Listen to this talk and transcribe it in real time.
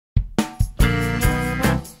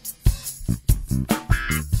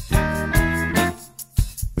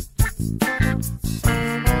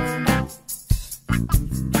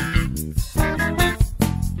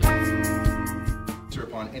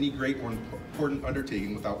any great or important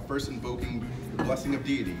undertaking without first invoking the blessing of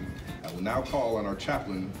deity, I will now call on our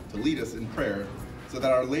chaplain to lead us in prayer so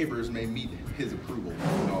that our labors may meet his approval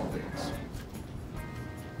in all things.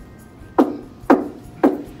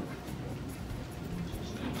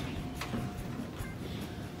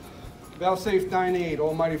 Vouchsafe thine aid,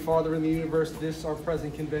 Almighty Father in the universe, this our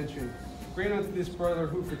present convention. Grant unto this brother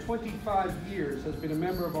who for 25 years has been a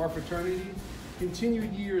member of our fraternity,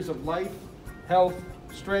 continued years of life, health,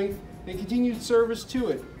 strength, and continued service to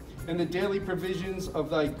it, and the daily provisions of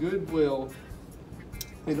thy good will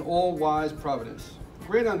in all wise providence.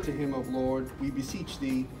 Grant unto him, O Lord, we beseech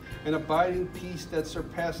thee, an abiding peace that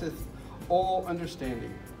surpasseth all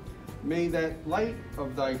understanding. May that light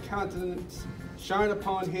of thy countenance shine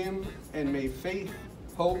upon him, and may faith,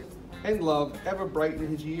 hope, and love ever brighten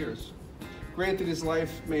his years. Grant that his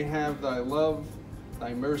life may have thy love,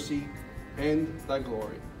 thy mercy, and thy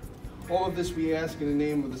glory. All of this we ask in the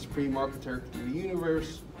name of the Supreme Architect of the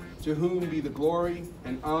universe, to whom be the glory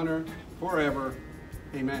and honor forever.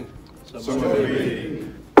 Amen. So may it be.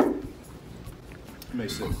 You may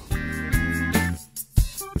sit.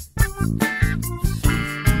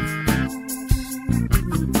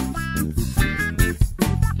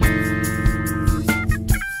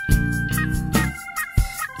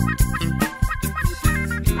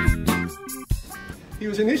 He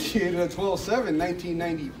was initiated on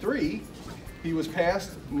 12/7/1993. He was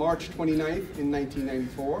passed March 29th in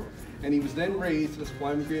 1994, and he was then raised to the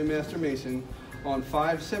Sublime Degree of Master Mason on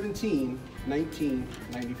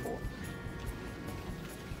 5/17/1994.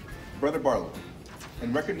 Brother Barlow,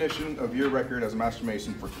 in recognition of your record as a Master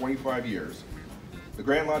Mason for 25 years, the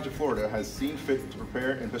Grand Lodge of Florida has seen fit to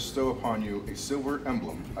prepare and bestow upon you a silver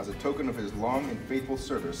emblem as a token of his long and faithful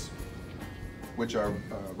service, which our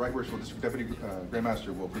Right Worshipful District Deputy Grand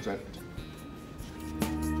Master will present.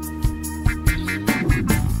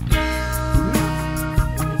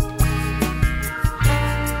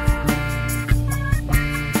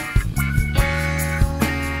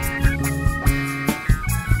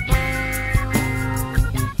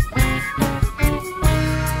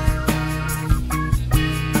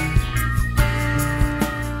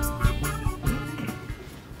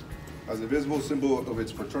 As a visible symbol of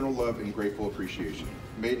its fraternal love and grateful appreciation.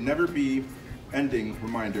 May it never be ending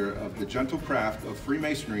reminder of the gentle craft of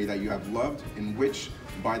Freemasonry that you have loved, in which,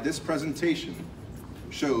 by this presentation,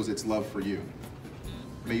 shows its love for you.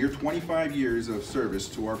 May your 25 years of service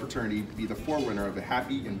to our fraternity be the forerunner of a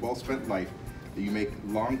happy and well-spent life that you may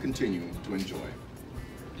long continue to enjoy.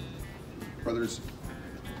 Brothers,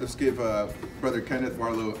 let's give Brother Kenneth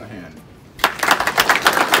Barlow a hand.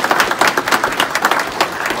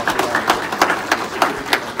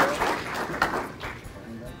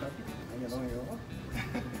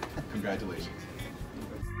 Congratulations.